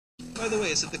By the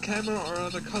way, is it the camera or are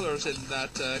the colors in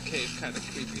that cave kind of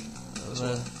creepy?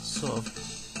 They're sort of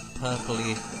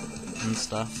purpley and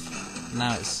stuff.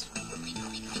 Now it's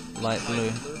light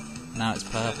blue. Now it's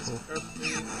purple.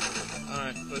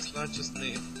 Alright, but it's not just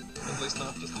me. At least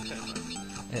not just the camera.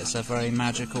 It's a very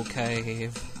magical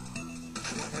cave.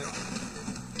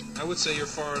 I would say you're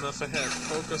far enough ahead.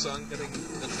 Focus on getting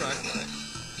the track right.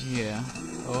 Yeah.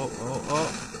 Oh.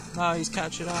 No, he's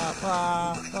catching up.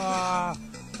 Ah.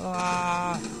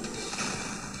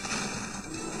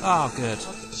 Oh, good.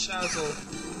 Shazzle.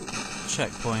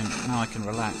 Checkpoint. Now I can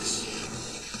relax.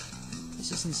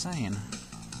 This is insane.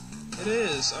 It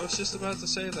is. I was just about to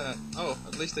say that. Oh,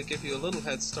 at least they give you a little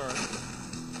head start.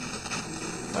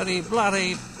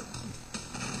 Bloody.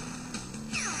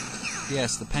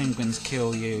 Yes, the penguins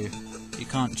kill you. You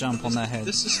can't jump on their head.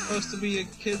 This is supposed to be a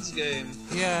kid's game.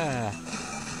 Yeah.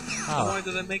 Oh. Why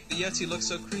do they make the Yeti look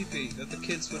so creepy that the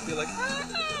kids would be like, "Oh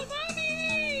no,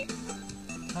 mommy!"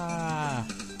 Ah.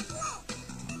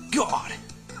 God.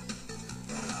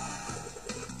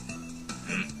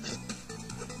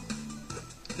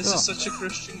 This is such a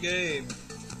Christian game.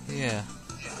 Yeah.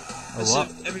 As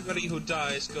if everybody who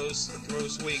dies throws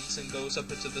wings and goes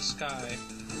up into the sky.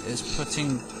 It's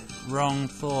putting wrong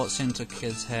thoughts into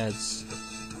kids' heads.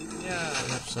 Yeah.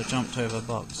 So I jumped over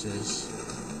boxes.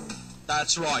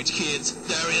 That's right, kids.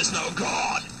 There is no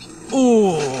God.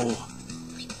 Ooh!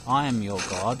 I am your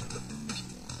God.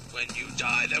 When you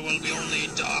die, there will be only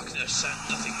darkness and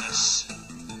nothingness.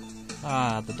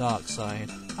 Ah, the dark side.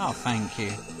 Oh, thank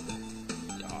you.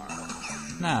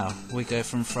 Now, we go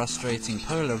from frustrating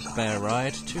polar bear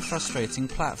ride to frustrating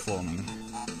platforming.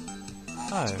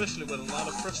 Oh. Especially with a lot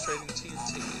of frustrating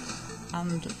TNTs.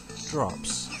 And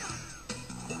drops.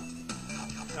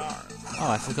 Yar. Oh,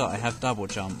 I forgot I have double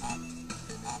jump.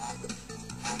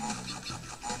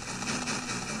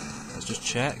 Let's just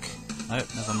check. Nope,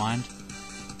 never mind.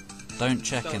 Don't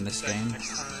check in this game.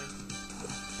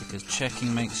 Because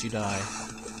checking makes you die.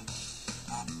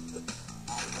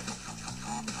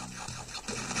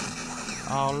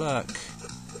 Oh, look.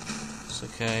 It's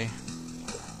okay.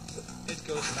 It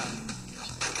goes down.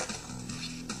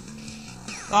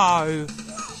 Oh!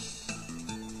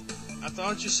 I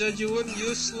thought you said you wouldn't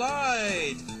use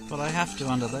slide! But I have to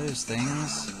under those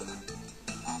things.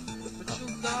 But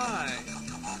you'll die.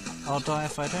 I'll die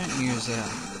if I don't use it.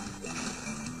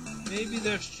 Maybe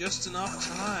there's just enough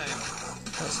time.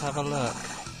 Let's have a look.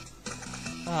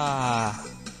 Ah.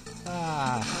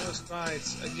 I was right,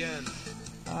 again.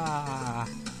 Ah.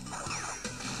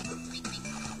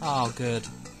 Oh, good.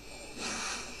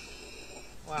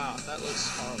 Wow, that looks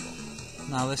horrible.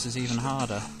 Now this is even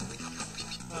harder.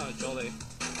 Oh, jolly.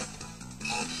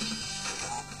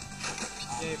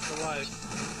 Yay for life.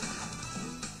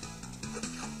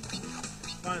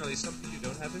 Finally, something you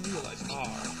don't have in real life.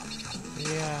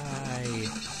 Yay.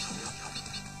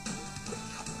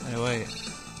 Hey, wait.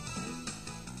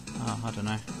 Oh, I don't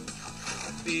know.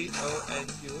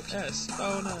 B-O-N-U-S.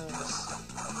 Bonus.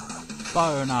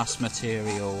 Bonus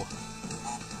material.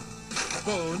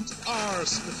 Boned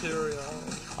arse material.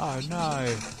 Oh no.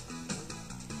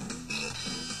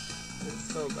 It's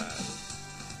so bad.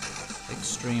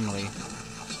 Extremely.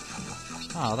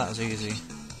 Oh, that was easy.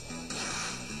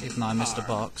 Even though I missed a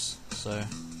box, so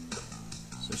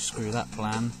screw that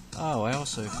plan. Oh, I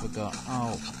also forgot.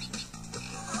 Oh.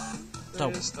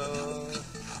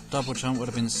 Double jump would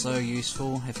have been so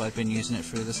useful if I'd been using it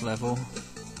through this level.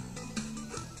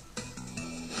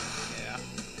 Yeah.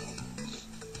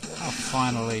 Oh,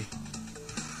 finally.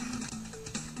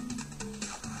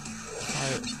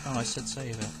 Oh, I said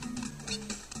save it.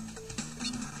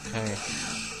 Okay.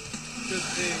 Good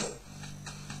thing.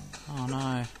 Oh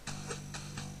no.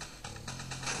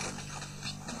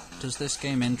 Does this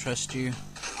game interest you?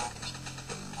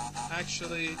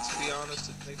 Actually, to be honest,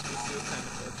 it makes me feel kind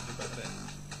of guilty about it.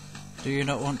 Do you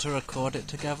not want to record it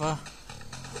together?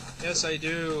 Yes, I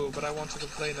do, but I want to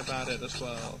complain about it as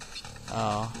well.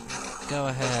 Oh, go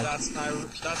ahead. That's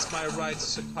my right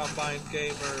as a combined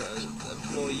gamer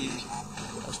employee.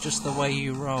 That's just the way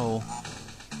you roll.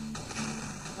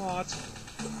 What?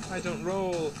 I don't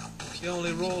roll. The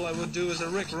only roll I would do is a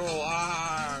Rick roll.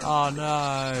 Ah! Oh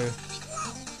no.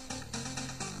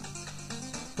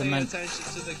 Pay attention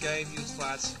to the game, you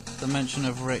twats. The mention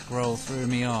of Rick roll threw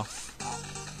me off.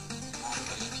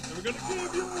 We're gonna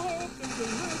give you up and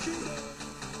gonna let you down.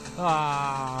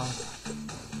 Ah.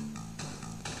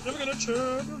 Never gonna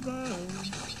turn around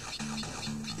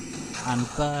and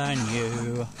burn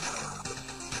you.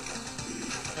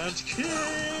 And kill you.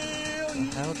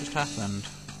 What the hell just happened?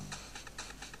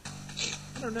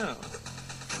 I don't know.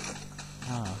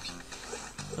 Oh.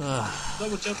 Ugh.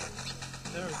 Double jump.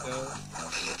 There we go.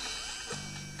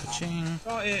 Ka-ching.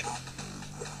 Got it.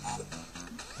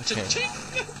 Okay.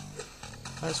 Cha-ching!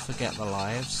 Let's forget the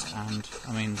lives and,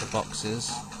 I mean, the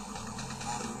boxes.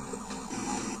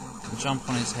 Jump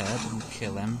on his head and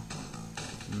kill him.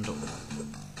 And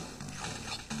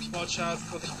Watch out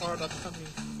for the part upcoming.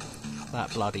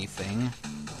 that bloody thing.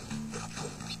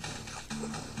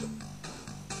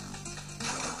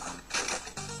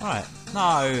 Right.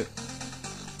 No!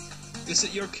 Is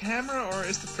it your camera or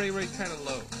is the frame rate kind of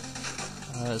low?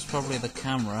 It's probably the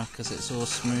camera, because it's all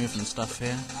smooth and stuff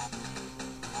here.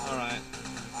 Alright.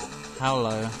 How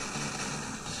low?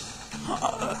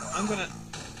 I'm gonna...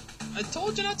 I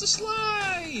told you not to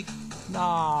slide!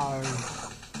 No!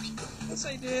 Yes,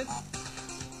 I did.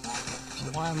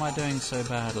 Why am I doing so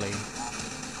badly?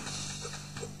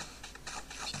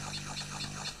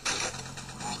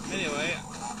 Anyway,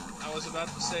 I was about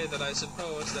to say that I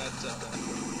suppose that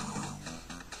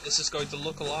this is going to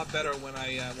look a lot better when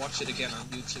I watch it again on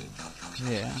YouTube.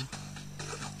 Yeah.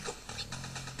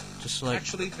 Just like...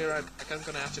 Actually, here I'm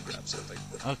gonna have to grab something.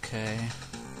 Okay.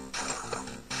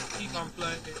 Keep on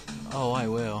playing. Oh, I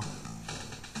will.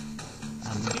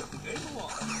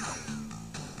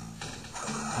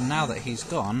 And now that he's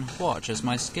gone, watch as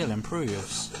my skill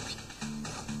improves.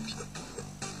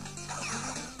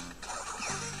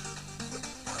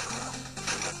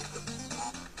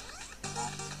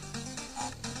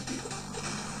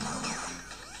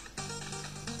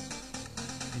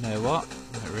 You know what?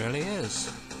 It really is.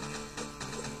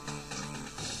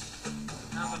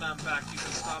 Now that I'm back, you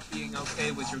can stop being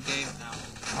okay with your game now.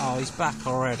 Oh, he's back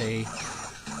already.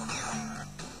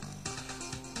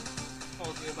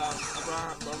 Talking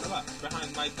about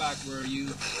behind my back, were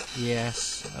you?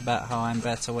 Yes, about how I'm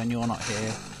better when you're not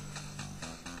here.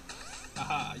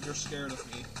 Haha, you're scared of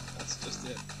me. That's just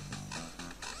it.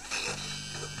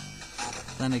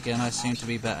 Then again, I seem to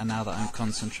be better now that I'm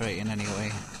concentrating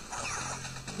anyway.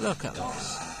 Look at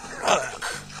this.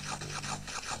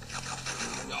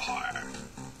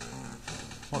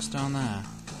 What's down there?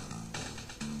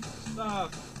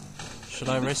 Stop. Should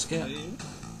I risk it?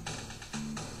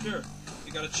 Sure.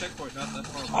 You got a checkpoint, not that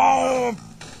far. Oh!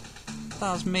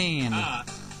 That was mean. Ah,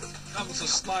 that was a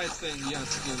slide thing you had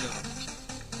to do there.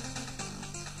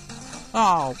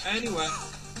 Oh! Anyway,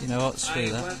 You know what? Screw I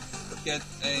that. went to get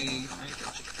a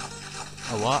handkerchief.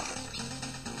 A what?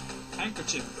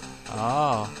 Handkerchief.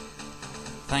 Oh.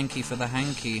 Thank you for the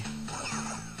hanky.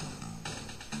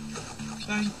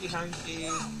 Thank you, hanky.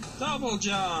 Double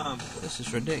jump. This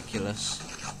is ridiculous.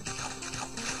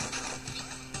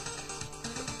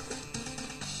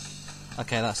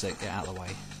 Okay, that's it. Get out of the way.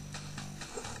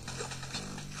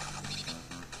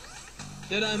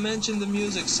 Did I mention the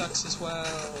music sucks as well?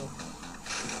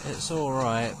 It's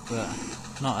alright, but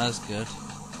not as good.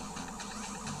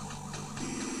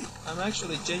 I'm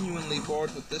actually genuinely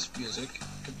bored with this music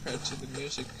compared to the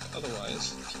music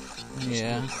otherwise.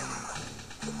 Yeah.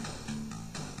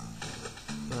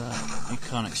 But you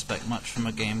can't expect much from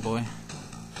a Game Boy.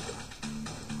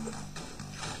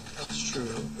 That's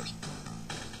true.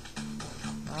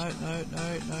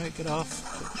 No, get off.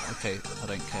 Okay, I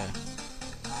don't care.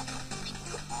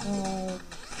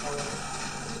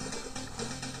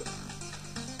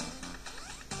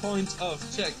 Point of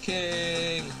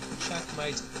checking.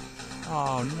 Checkmate.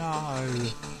 Oh no.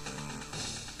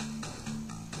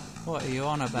 What are you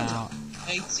on about?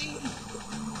 18.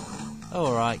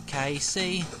 Alright,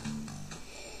 Casey.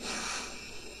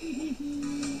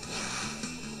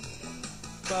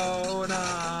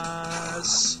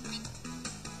 Bonus.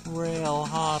 Real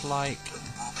hard like.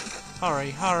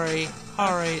 Hurry, hurry,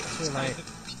 hurry. Too late.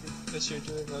 Because you're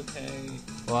doing okay.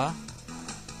 What?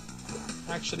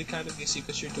 Actually kind of easy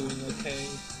because you're doing okay.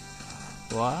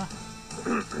 What?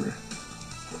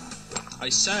 I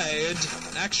said,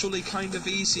 actually kind of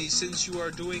easy since you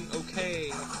are doing okay.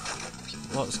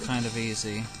 What's kind of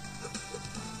easy?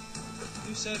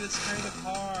 You said it's kind of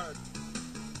hard.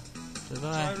 Did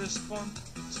Try I? respond,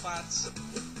 you twats.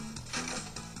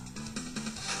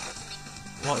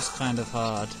 What's kind of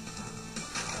hard?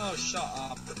 Oh, shut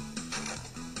up.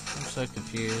 I'm so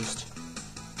confused.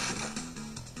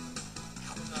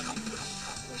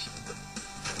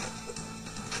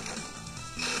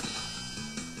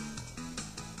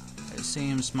 It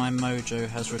seems my mojo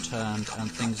has returned and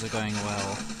things are going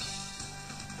well.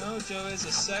 Mojo is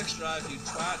a sex drive, you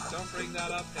twat. Don't bring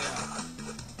that up here.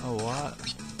 Oh, what?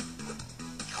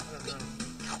 I don't know.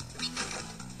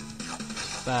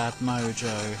 Bad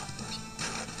mojo.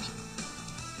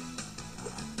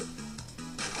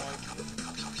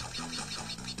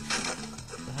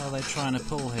 What the hell are they trying to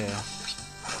pull here?